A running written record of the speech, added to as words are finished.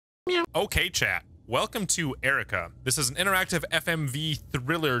Okay, chat. Welcome to Erica. This is an interactive FMV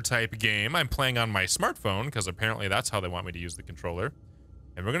thriller type game. I'm playing on my smartphone because apparently that's how they want me to use the controller.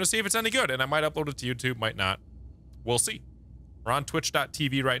 And we're going to see if it's any good. And I might upload it to YouTube, might not. We'll see. We're on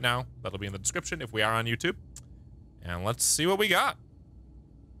twitch.tv right now. That'll be in the description if we are on YouTube. And let's see what we got.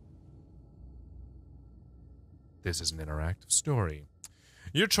 This is an interactive story.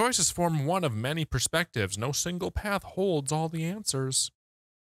 Your choices form one of many perspectives. No single path holds all the answers.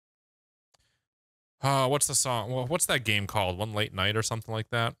 What's the song? Well, what's that game called? One Late Night or something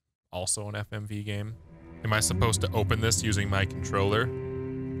like that? Also an FMV game. Am I supposed to open this using my controller?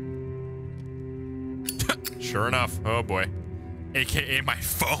 Sure enough. Oh boy. AKA my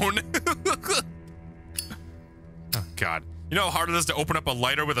phone. Oh god. You know how hard it is to open up a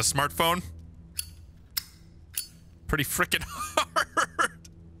lighter with a smartphone? Pretty freaking hard.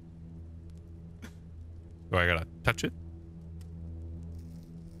 Oh, I gotta touch it?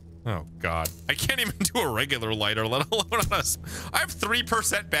 Oh god. I can't even do a regular lighter, let alone on a... I have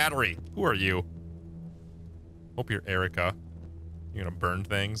 3% battery. Who are you? Hope you're Erica. You gonna burn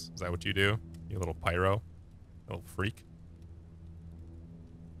things? Is that what you do? You little pyro? Little freak?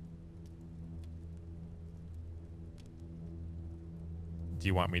 Do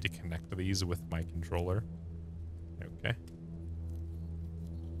you want me to connect these with my controller? Okay.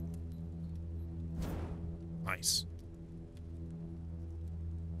 Nice.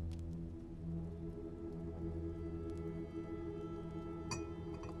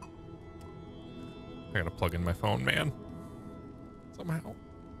 I gotta plug in my phone, man. Somehow. Do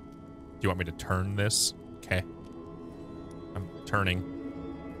you want me to turn this? Okay. I'm turning.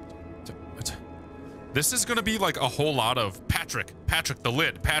 This is gonna be like a whole lot of Patrick, the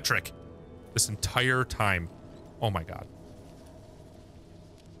lid, Patrick. This entire time. Oh my god.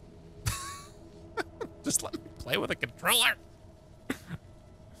 Just let me play with a controller.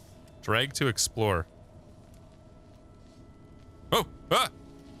 Drag to explore. Oh, ah,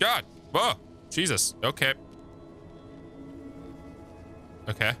 god, oh, Jesus, okay.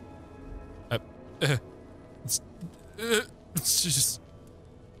 Okay. It's just...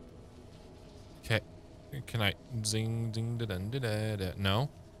 Okay. Can I zing ding da dun da da da? No.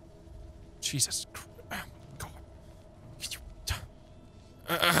 Jesus Christ. Oh my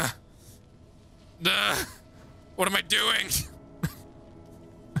god. What am I doing?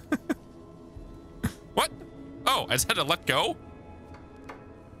 What? Oh, I just had to let go?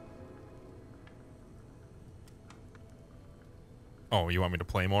 Oh, you want me to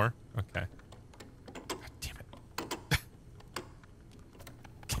play more? Okay. God damn it.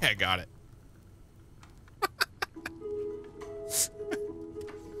 Okay, I got it.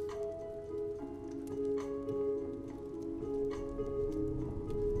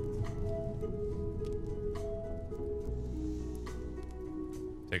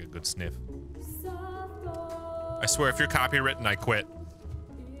 Take a good sniff. I swear if you're copywritten, I quit.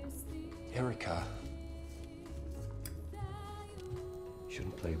 Erica. You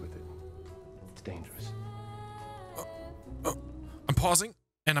shouldn't play with it. It's dangerous. I'm pausing,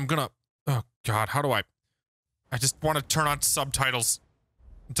 and I'm gonna... Oh, God, how do I... I just want to turn on subtitles.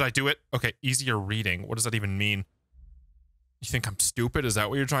 Did I do it? Okay, easier reading. What does that even mean? You think I'm stupid? Is that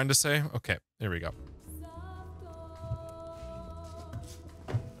what you're trying to say? Okay, there we go.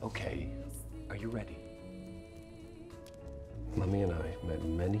 Okay, are you ready? Mummy and I met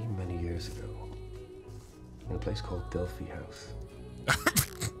many, many years ago in a place called Delphi House.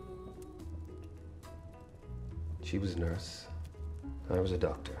 She was a nurse. I was a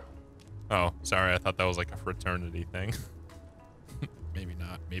doctor. Oh, sorry. I thought that was like a fraternity thing. Maybe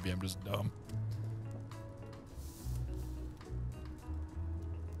not. Maybe I'm just dumb.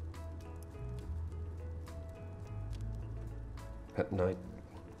 At night,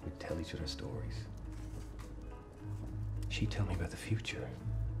 we'd tell each other stories. She'd tell me about the future.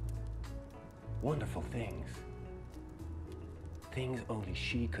 Wonderful things. Things only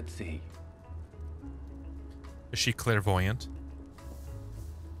she could see. Is she clairvoyant?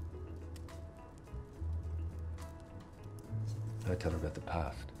 I'd tell her about the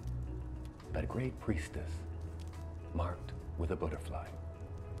past. About a great priestess, marked with a butterfly,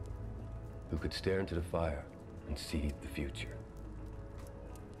 who could stare into the fire and see the future.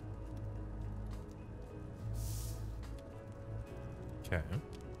 Okay.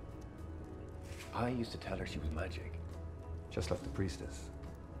 I used to tell her she was magic, just like the priestess.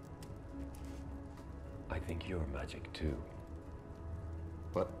 I think you're magic too.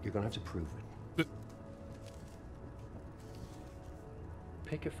 But you're gonna have to prove it.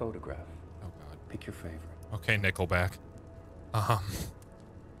 Pick a photograph. Oh god. Pick your favorite. Okay, Nickelback.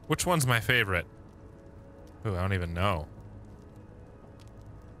 Which one's my favorite? Ooh, I don't even know.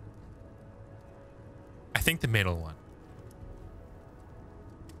 think the middle one.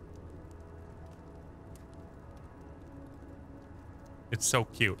 It's so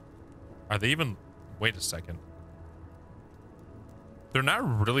cute. Are they even... Wait a second. They're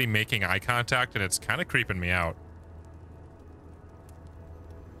not really making eye contact, and it's kind of creeping me out.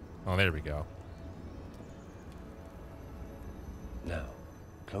 Oh, there we go. Now,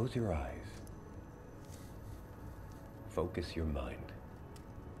 close your eyes. Focus your mind.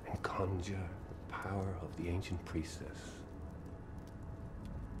 And conjure the power of the ancient priestess.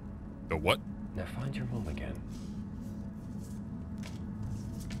 The what? Now find your mom again.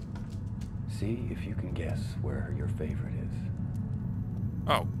 See if you can guess where your favorite is.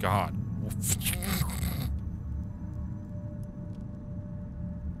 Oh, God.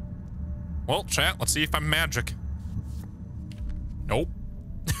 Well, chat, let's see if I'm magic. Nope.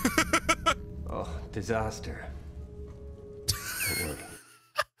 Oh, disaster. Don't worry.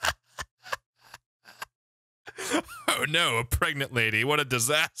 Oh no, a pregnant lady. What a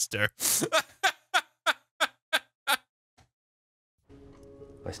disaster.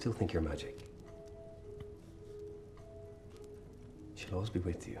 I still think you're magic. She'll always be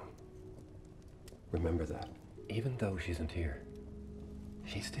with you. Remember that. Even though she isn't here,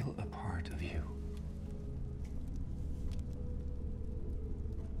 she's still a part of you.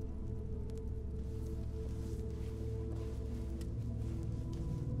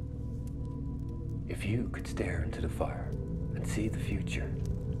 If you could stare into the fire and see the future,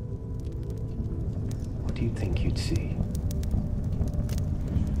 what do you think you'd see?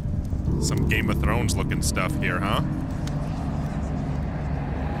 Some Game of Thrones looking stuff here, huh?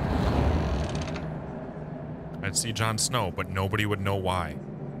 I'd see Jon Snow, but nobody would know why.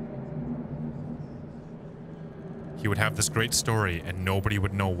 He would have this great story, and nobody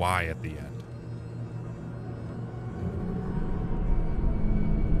would know why at the end.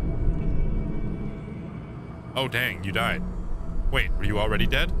 Oh, dang, you died. Wait, were you already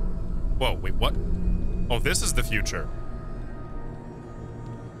dead? Whoa, wait, what? Oh, this is the future.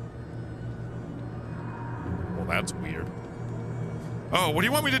 Well, that's weird. Oh, what do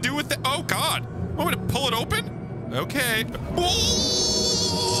you want me to do with that? Oh, God. Want me to pull it open? Okay.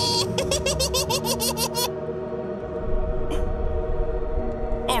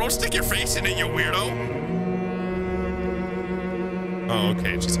 Oh, don't stick your face in it, you weirdo. Oh,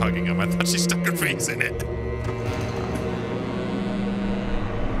 okay, she's hugging him. I thought she stuck her face in it.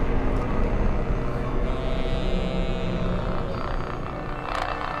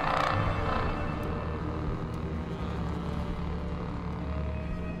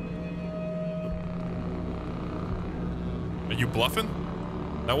 Are you bluffing?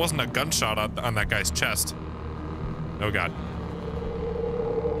 That wasn't a gunshot on that guy's chest. Oh, God.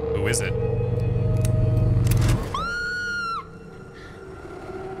 Who is it?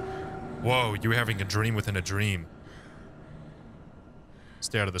 Whoa, you were having a dream within a dream.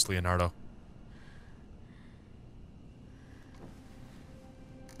 Stay out of this, Leonardo.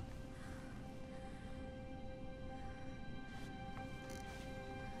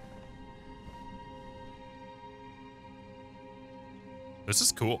 This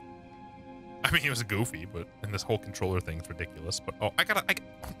is cool. I mean, it was goofy, but and this whole controller thing's ridiculous. But oh,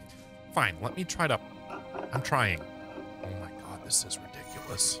 fine, let me try to. I'm trying. Oh my God, this is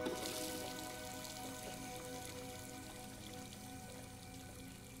ridiculous.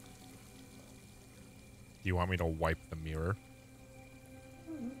 Do you want me to wipe the mirror?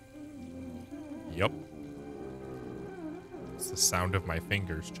 Yep. It's the sound of my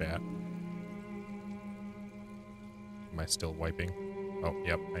fingers, chat. Am I still wiping? Oh,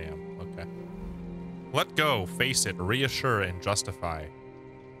 yep, I am. Okay. Let go, face it, reassure, and justify.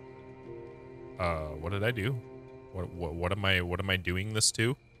 What did I do? What am I doing this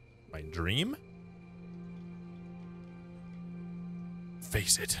to? My dream?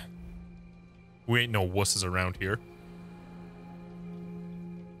 Face it. We ain't no wusses around here.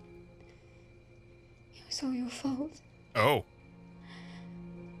 It was all your fault. Oh.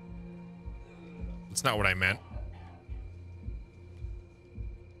 That's not what I meant.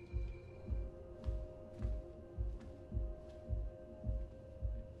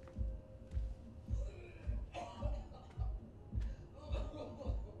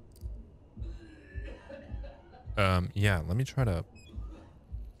 Yeah, let me try to...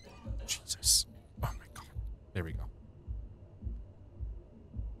 Jesus. Oh my God. There we go.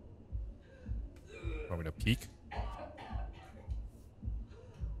 Want me to peek?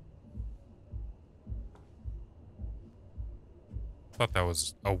 Thought that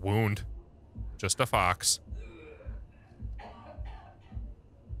was a wound. Just a fox.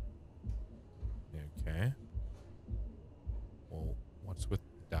 Okay. Well, what's with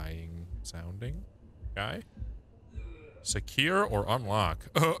dying sounding? guy. Secure or unlock?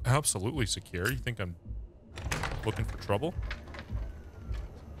 Absolutely secure. You think I'm looking for trouble?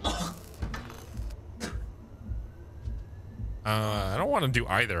 I don't want to do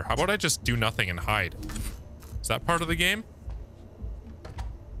either. How about I just do nothing and hide? Is that part of the game?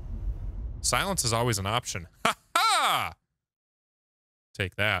 Silence is always an option. Ha ha!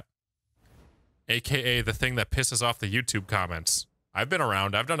 Take that. AKA the thing that pisses off the YouTube comments. I've been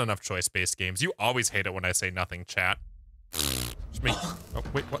around. I've done enough choice-based games. You always hate it when I say nothing, chat. Just me. Oh,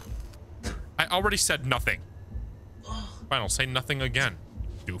 wait, what? I already said nothing. Fine, I'll say nothing again.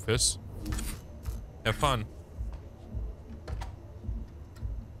 Doofus. Have fun.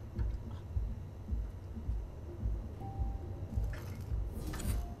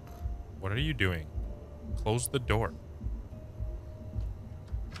 What are you doing? Close the door.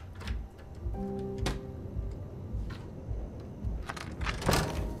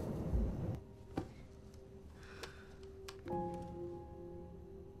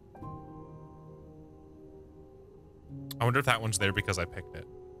 I wonder if that one's there because I picked it.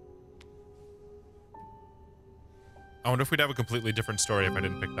 I wonder if we'd have a completely different story if I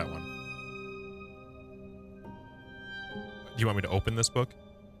didn't pick that one. Do you want me to open this book?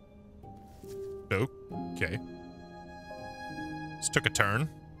 Oh, okay. This took a turn.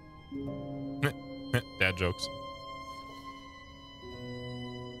 Dad jokes.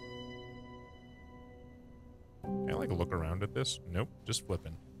 Can I like look around at this? Nope, just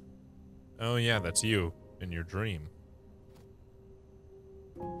flipping. Oh yeah, that's you in your dream.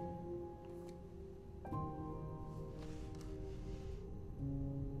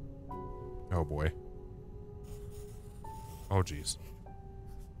 Oh boy. Oh geez.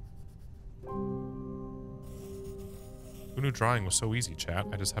 Who knew drawing was so easy, chat?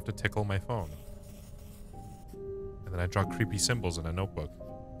 I just have to tickle my phone. And then I draw creepy symbols in a notebook.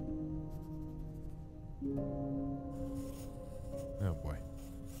 Oh boy.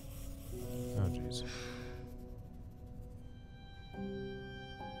 Oh jeez.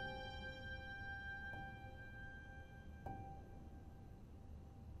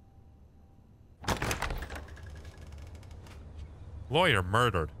 Lawyer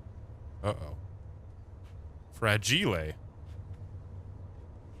murdered. Uh-oh. Fragile.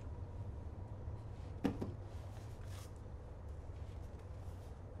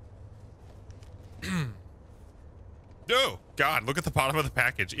 Oh, God, look at the bottom of the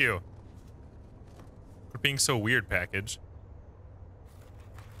package. Ew. Quit being so weird, package.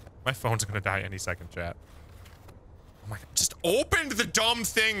 My phone's gonna die any second, chat. Oh my God. Just opened the dumb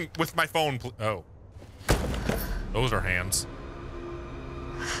thing with my phone. Oh. Those are hands.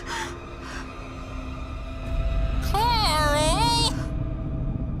 Carl!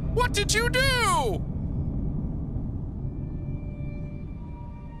 What did you do?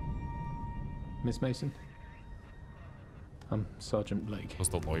 Miss Mason? I'm Sergeant Blake. Was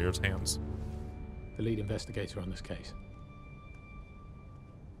the lawyer's hands? The lead investigator on this case.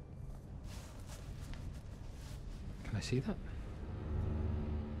 Can I see that?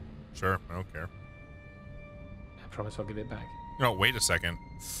 Sure, I don't care. I promise I'll give it back. No, wait a second.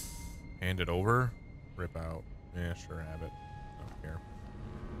 Hand it over. Rip out. Yeah, sure, have it. I don't care.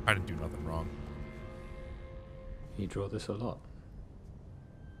 I didn't do nothing wrong. You draw this a lot.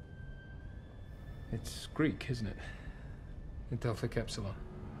 It's Greek, isn't it? Delphic Epsilon.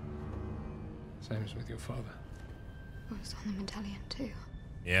 Same as with your father. It was on the medallion too.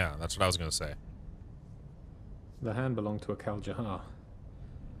 Yeah, that's what I was gonna say. The hand belonged to a Kal Jahar.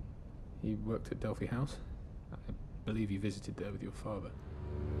 He worked at Delphi House. I believe you visited there with your father.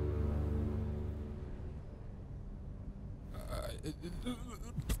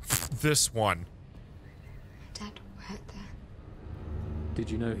 This one. Dad worked there.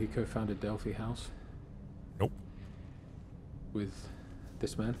 Did you know he co-founded Delphi House? Nope. With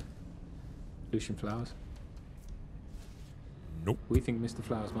this man? Lucian Flowers? Nope. We think Mr.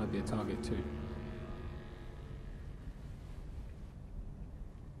 Flowers might be a target too.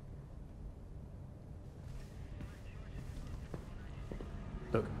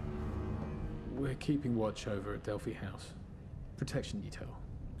 Look, we're keeping watch over at Delphi House. Protection detail.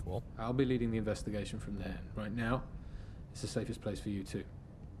 Cool. I'll be leading the investigation from there. Right now, it's the safest place for you too.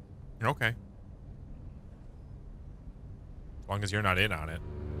 Okay. As long as you're not in on it.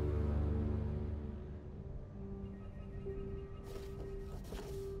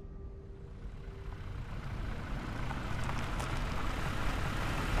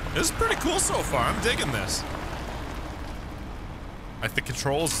 This is pretty cool so far. I'm digging this. Like, the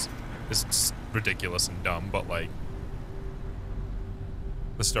controls is ridiculous and dumb, but like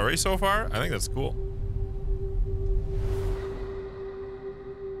the story so far, I think that's cool.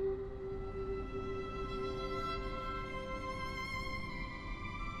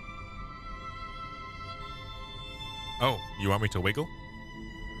 Oh, you want me to wiggle?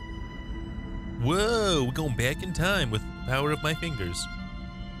 Whoa, we're going back in time with the power of my fingers.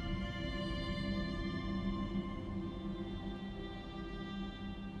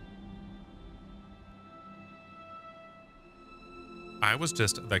 I was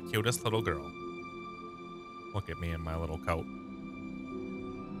just the cutest little girl. Look at me in my little coat.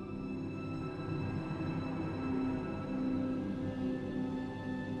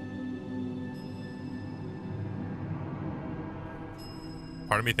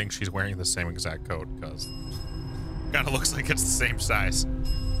 Part of me thinks she's wearing the same exact coat because kind of looks like it's the same size.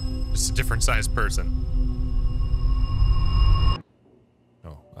 Just a different size person.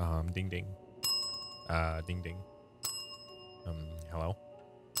 Oh, ding ding. Ding ding. Hello?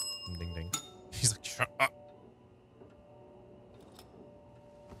 Ding ding. He's like, shut up.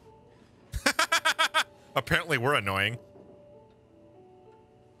 Apparently we're annoying.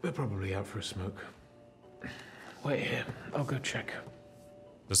 They're probably out for a smoke. Wait here. I'll go check.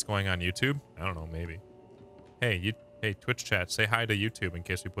 This going on YouTube? I don't know, maybe. Hey, hey, Twitch chat, say hi to YouTube in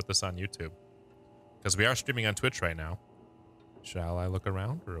case we put this on YouTube. Because we are streaming on Twitch right now. Shall I look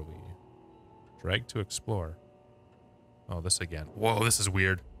around, or are we dragged to explore? Oh, this again. Whoa, this is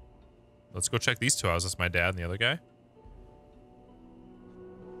weird. Let's go check these two houses. My dad and the other guy.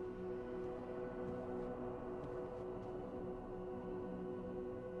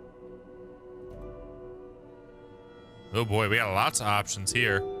 Oh boy, we got lots of options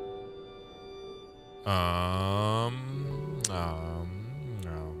here.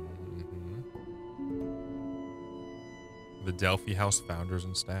 The Delphi House founders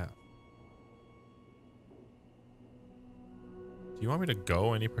and staff. Do you want me to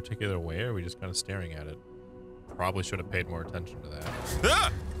go any particular way, or are we just kind of staring at it? Probably should have paid more attention to that.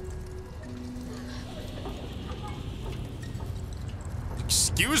 Ah!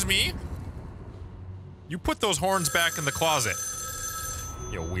 Excuse me? You put those horns back in the closet.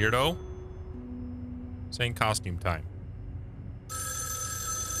 You weirdo. Saying costume time.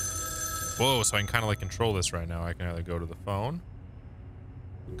 Whoa, so I can kind of like control this right now. I can either go to the phone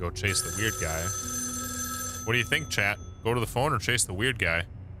and go chase the weird guy. What do you think, chat? Go to the phone or chase the weird guy?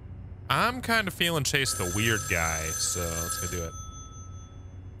 I'm kind of feeling chase the weird guy, so let's go do it.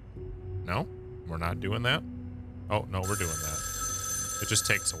 No? We're not doing that? Oh, no, we're doing that. It just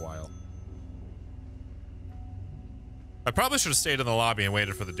takes a while. I probably should have stayed in the lobby and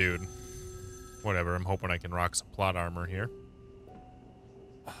waited for the dude. Whatever, I'm hoping I can rock some plot armor here.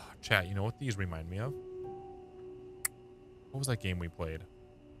 Oh, chat, you know what these remind me of? What was that game we played?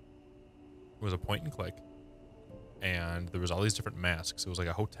 It was a point and click. And there was all these different masks. It was like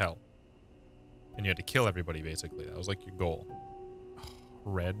a hotel. And you had to kill everybody, basically. That was like your goal.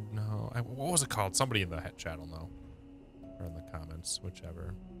 Red? No. What was it called? Somebody in the chat will know. Or in the comments,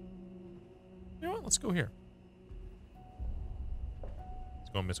 whichever. You know what? Let's go here. Let's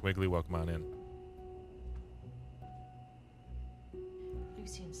go, Miss Wiggly. Welcome on in.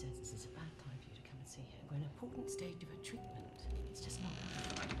 Lucian says this is a bad time for you to come and see her. We're in an important stage of her treatment. It's just not...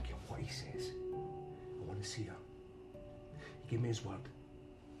 I don't care what he says. I want to see her. He gave me his word.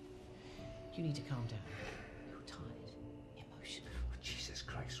 You need to calm down. You're tired, emotional. Oh, Jesus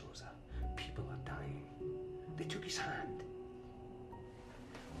Christ, Rosa. People are dying. They took his hand.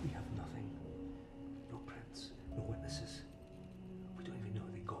 We have nothing. No prints, no witnesses. We don't even know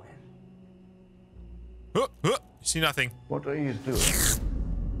they got in. You see nothing. What are you doing?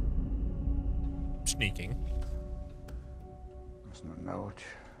 Sneaking. There's no note.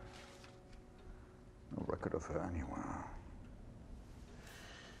 No record of her anywhere.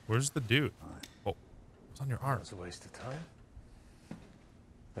 Where's the dude? Oh, it's on your arm. That's a waste of time.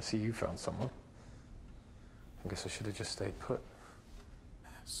 I see you found someone. I guess I should have just stayed put.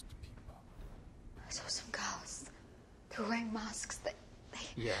 Masked people. I saw some girls. They were wearing masks. They...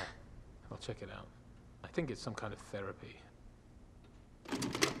 Yeah, I'll check it out. I think it's some kind of therapy.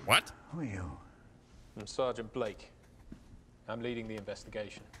 What? Who are you? I'm Sergeant Blake. I'm leading the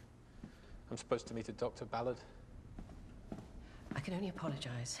investigation. I'm supposed to meet a Dr. Ballard. I can only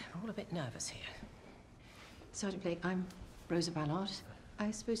apologise. We're all a bit nervous here. Sergeant Blake, I'm Rosa Ballard.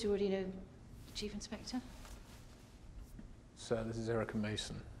 I suppose you already know the Chief Inspector? Sir, this is Erica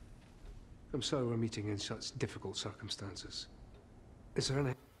Mason. I'm sorry we're meeting in such difficult circumstances. Is there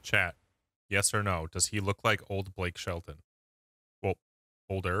any... Chat. Yes or no? Does he look like old Blake Shelton? Well,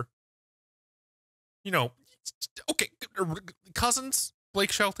 older. You know, okay, cousins,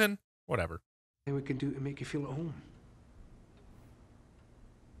 Blake Shelton, whatever. Anything we can do to make you feel at home?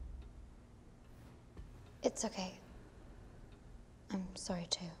 It's okay. I'm sorry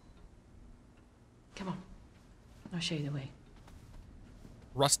too. Come on. I'll show you the way.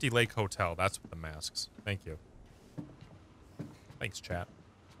 Rusty Lake Hotel. That's what the masks. Thank you. Thanks, chat.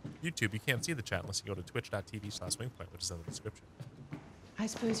 YouTube, you can't see the chat unless you go to twitch.tv/SwingPoynt, which is in the description. I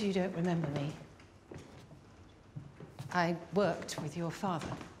suppose you don't remember me. I worked with your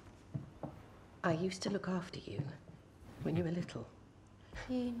father. I used to look after you when you were little.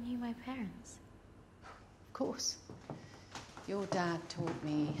 You knew my parents? Of course. Your dad taught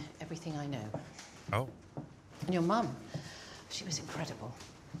me everything I know. Oh. And your mum, she was incredible.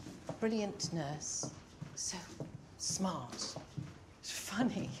 Brilliant nurse. So smart.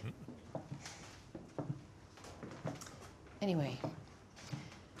 Funny. Anyway,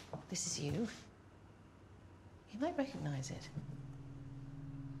 this is you. You might recognize it.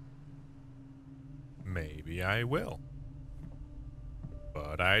 Maybe I will.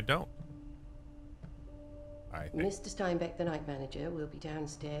 But I don't. I think. Mr. Steinbeck, the night manager, will be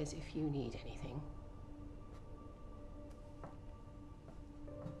downstairs if you need anything.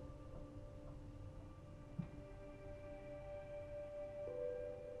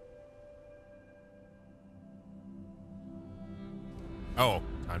 Oh,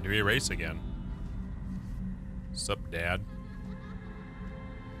 time to erase again. Sup, Dad?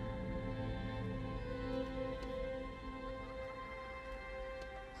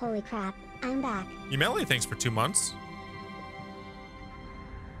 Holy crap, I'm back. Emily, thanks for 2 months.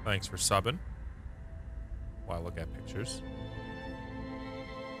 Thanks for subbing. While I look at pictures.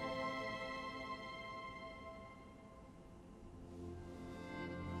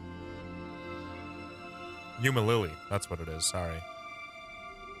 Yuma Lily, that's what it is, sorry.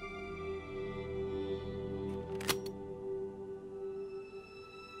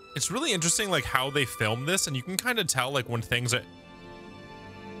 It's really interesting, like, how they film this, and you can kind of tell, like, when things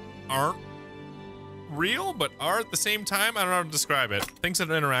aren't real, but are at the same time. I don't know how to describe it. Things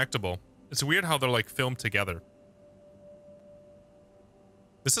that are interactable. It's weird how they're, like, filmed together.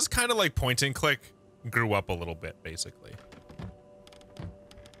 This is kind of like point and click grew up a little bit, basically.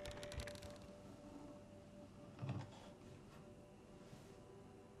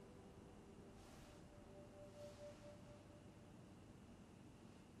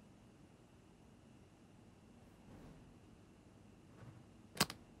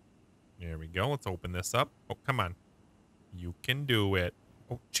 There we go. Let's open this up. Oh, come on. You can do it.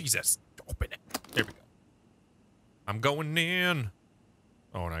 Oh, Jesus. Open it. There we go. I'm going in.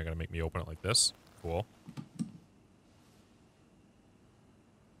 Oh, now I gotta make me open it like this. Cool.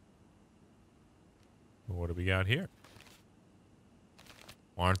 What do we got here?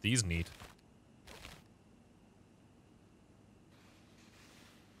 Well, aren't these neat?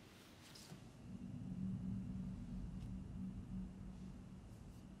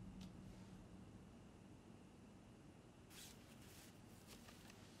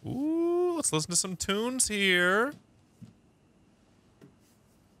 Ooh, let's listen to some tunes here.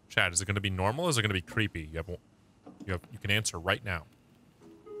 Chat, is it going to be normal or is it going to be creepy? You can answer right now.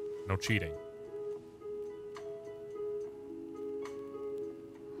 No cheating.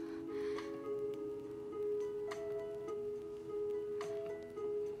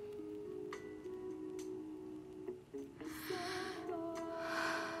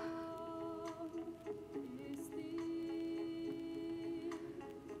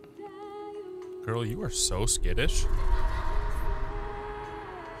 Girl, you are so skittish.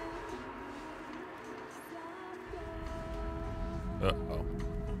 Uh-oh.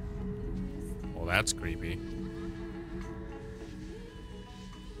 Well, that's creepy.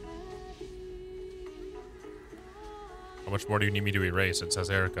 How much more do you need me to erase? It says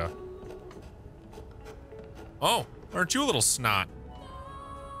Erica. Oh, aren't you a little snot?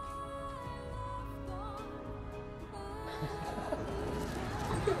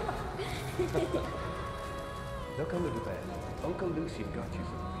 Look under the bed. Uncle Lucy's got you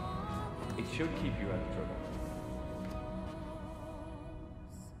something. It should keep you out of trouble.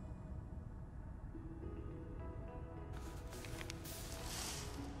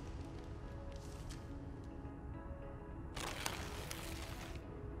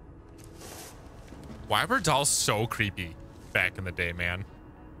 Why were dolls so creepy back in the day, man?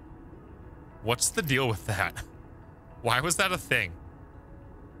 What's the deal with that? Why was that a thing?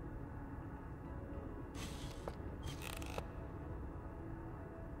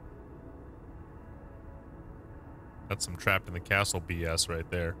 That's some trapped in the castle BS right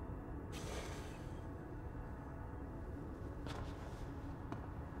there.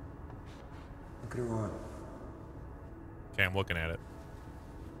 Look at her arm. Okay, I'm looking at it.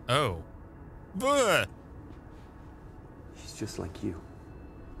 Oh. Bleh. She's just like you.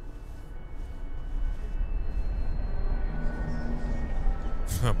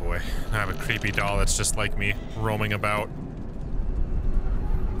 Oh boy, I have a creepy doll that's just like me, roaming about.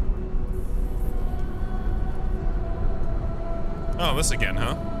 Oh, this again,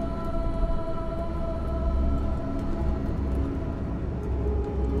 huh?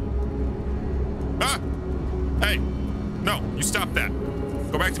 Ah! Hey! No, you stop that.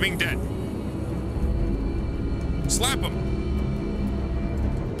 Go back to being dead. Slap him!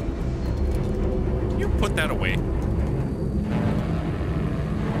 Can you put that away?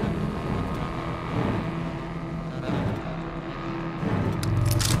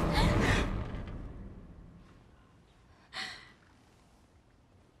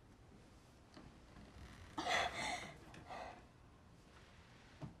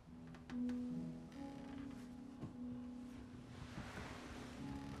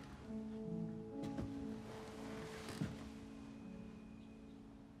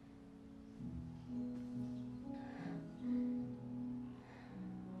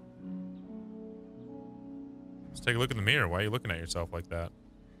 Let's take a look in the mirror. Why are you looking at yourself like that?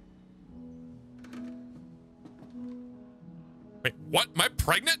 Wait, what? Am I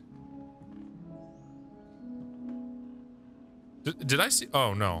pregnant? Did I see?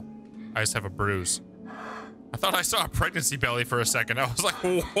 Oh, no. I just have a bruise. I thought I saw a pregnancy belly for a second. I was like,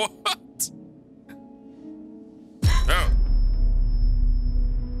 what? Oh.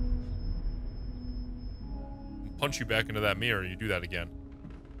 Punch you back into that mirror. You do that again.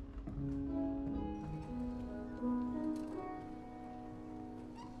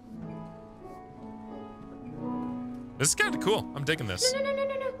 This is kind of cool. I'm digging this. No.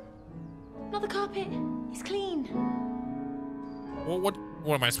 Not the carpet. It's clean. Well, what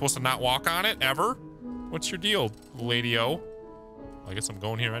am I supposed to not walk on it ever? What's your deal, lady-o? I guess I'm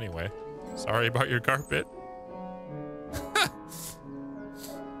going here anyway. Sorry about your carpet.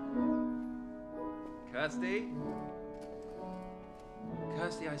 Kirsty?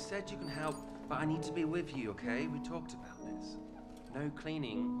 Kirsty, I said you can help, but I need to be with you, okay? We talked about this. No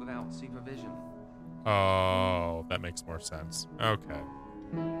cleaning without supervision. Oh, that makes more sense. Okay.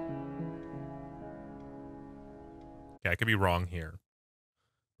 Yeah, I could be wrong here.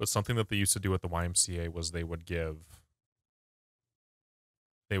 But something that they used to do at the YMCA was they would give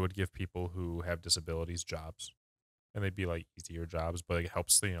people who have disabilities jobs. And they'd be like easier jobs, but it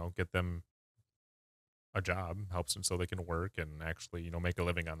helps, get them a job, helps them so they can work and actually, make a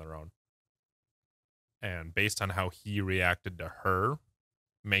living on their own. And based on how he reacted to her,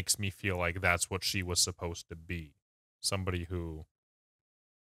 makes me feel like that's what she was supposed to be. Somebody who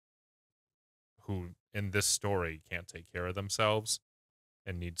in this story can't take care of themselves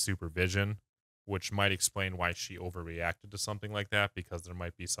and needs supervision, which might explain why she overreacted to something like that, because there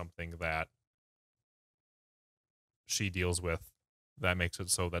might be something that she deals with that makes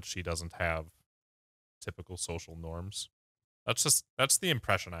it so that she doesn't have typical social norms. That's the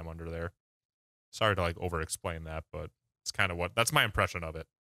impression I'm under there. Sorry to over explain that, but it's kind of that's my impression of it.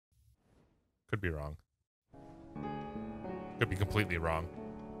 Could be wrong. Could be completely wrong.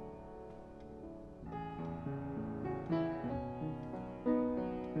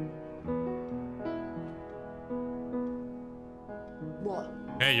 What?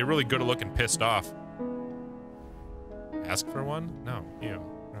 Hey, you're really good at looking pissed off. Ask for one? No, ew,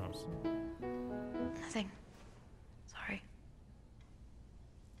 gross. Nothing. Sorry.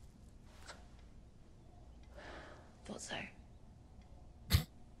 Thought so.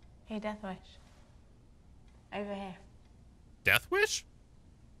 Hey, Death Wish. Over here. Death Wish?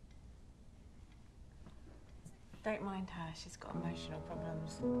 Don't mind her, she's got emotional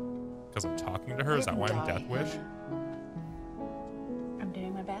problems. Because I'm talking to her? Is that why I'm Death Wish? I'm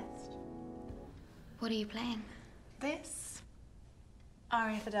doing my best. What are you playing? This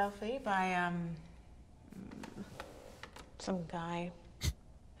Aria for Delphi by some guy. I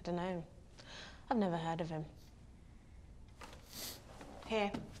don't know. I've never heard of him.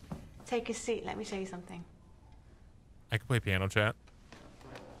 Here, take a seat. Let me show you something. I can play piano, chat.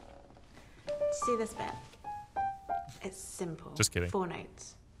 See this bit? It's simple. Just kidding. 4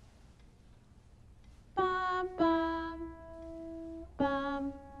 notes. Bum, bum,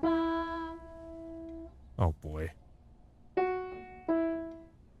 bum, bum. Oh boy.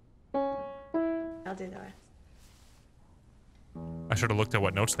 I'll do the rest. I should have looked at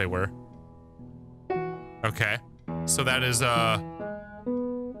what notes they were. Okay. So that is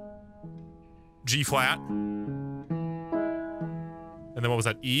G flat. And then what was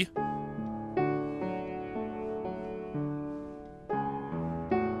that? E?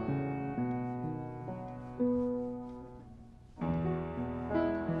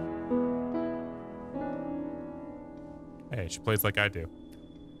 Hey, she plays like I do.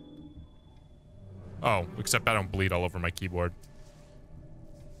 Oh, except I don't bleed all over my keyboard.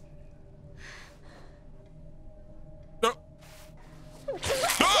 No.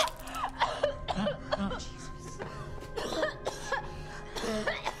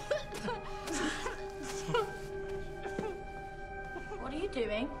 What are you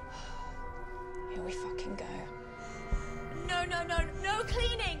doing? Here we fucking go. No, no, no, no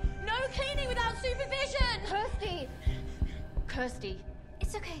cleaning! No cleaning without supervision! Kirsty,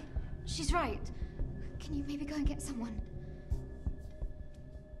 it's okay. She's right. Can you maybe go and get someone?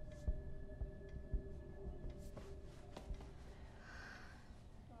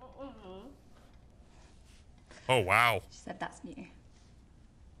 Oh, wow. She said that's new.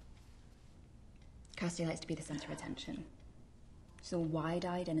 Kirsty likes to be the center of attention. She's all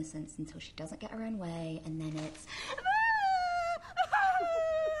wide-eyed innocence until she doesn't get her own way, and then it's...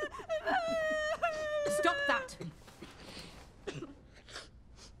 Stop that!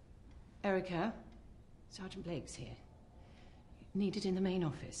 Erica, Sergeant Blake's here. Needed in the main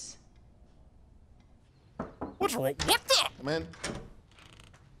office. What's wrong? What the? Come in.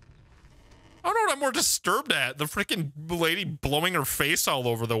 I don't know what I'm more disturbed at. The freaking lady blowing her face all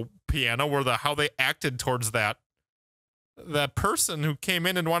over the piano, or how they acted towards that person who came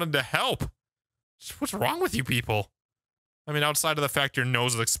in and wanted to help. What's wrong with you people? I mean, outside of the fact your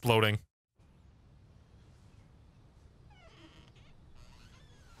nose is exploding.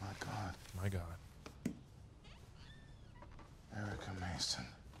 My God. My God. Erica Mason.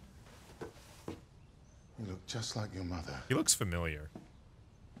 You look just like your mother. He looks familiar.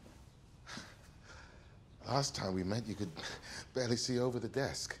 Last time we met, you could barely see over the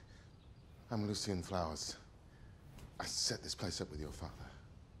desk. I'm Lucien Flowers. I set this place up with your father.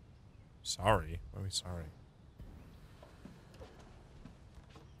 Sorry. Why are we sorry?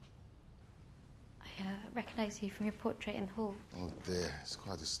 I recognize you from your portrait in the hall. Oh dear, it's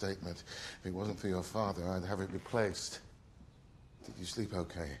quite a statement. If it wasn't for your father, I'd have it replaced. Did you sleep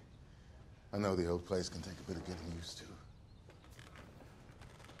okay? I know the old place can take a bit of getting used to.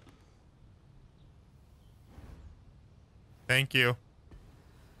 Thank you.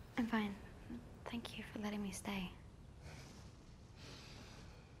 I'm fine. Thank you for letting me stay.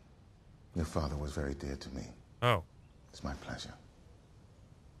 Your father was very dear to me. Oh. It's my pleasure.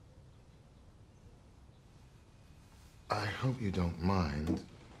 I hope you don't mind,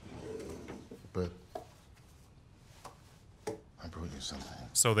 but I brought you something.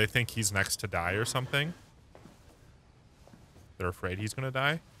 So they think he's next to die or something? They're afraid he's gonna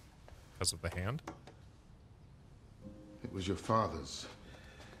die? Because of the hand? It was your father's.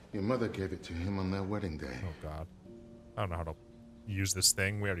 Your mother gave it to him on their wedding day. Oh, God. I don't know how to use this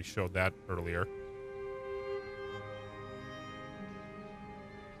thing. We already showed that earlier.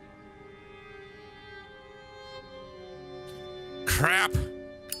 Crap!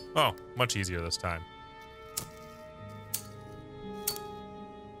 Oh, much easier this time.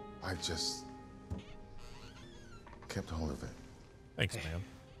 I just kept hold of it. Thanks, man.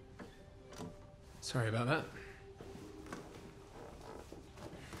 Sorry about that.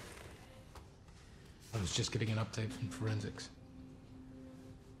 I was just getting an update from forensics.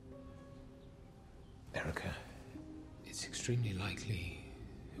 Erica, it's extremely likely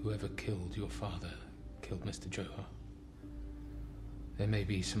whoever killed your father killed Mr. Johar. There may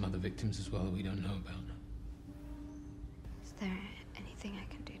be some other victims as well that we don't know about. Is there anything I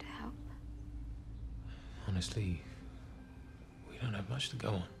can do to help? Honestly, we don't have much to go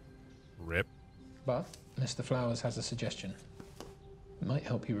on. Rip. But Mr. Flowers has a suggestion. It might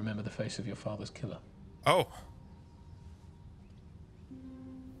help you remember the face of your father's killer. Oh.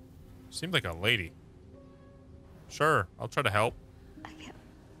 Seemed like a lady. Sure, I'll try to help. I get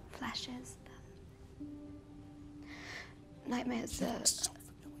flashes. Nightmares.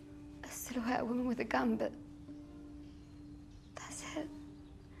 A silhouette, a woman with a gun, but that's it.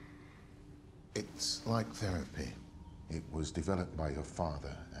 It's like therapy. It was developed by your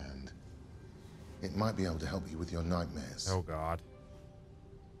father, and it might be able to help you with your nightmares. Oh, God.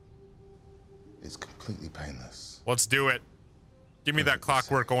 It's completely painless. Let's do it. Give me that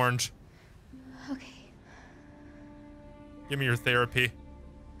Clockwork Orange. Okay. Give me your therapy.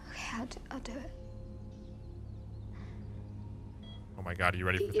 Okay, I'll do it. Oh my God, are you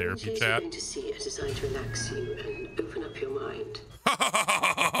ready for The therapy, images chat? you're going to see are designed to relax you and open up your mind.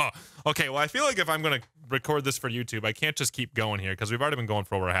 Okay, well, I feel like if I'm going to record this for YouTube, I can't just keep going here because we've already been going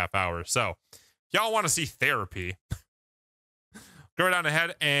for over a half hour. So, y'all want to see therapy, go down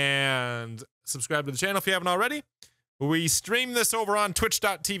ahead and subscribe to the channel if you haven't already. We stream this over on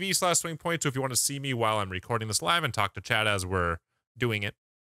twitch.tv/SwingPoynt. So if you want to see me while I'm recording this live and talk to chat as we're doing it,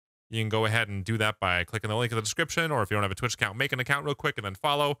 you can go ahead and do that by clicking the link in the description. Or if you don't have a Twitch account, make an account real quick and then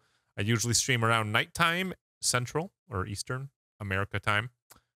follow. I usually stream around nighttime, Central or Eastern America time.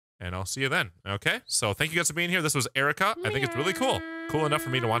 And I'll see you then. Okay? So thank you guys for being here. This was Erica. I think it's really cool. Cool enough for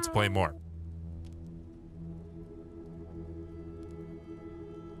me to want to play more.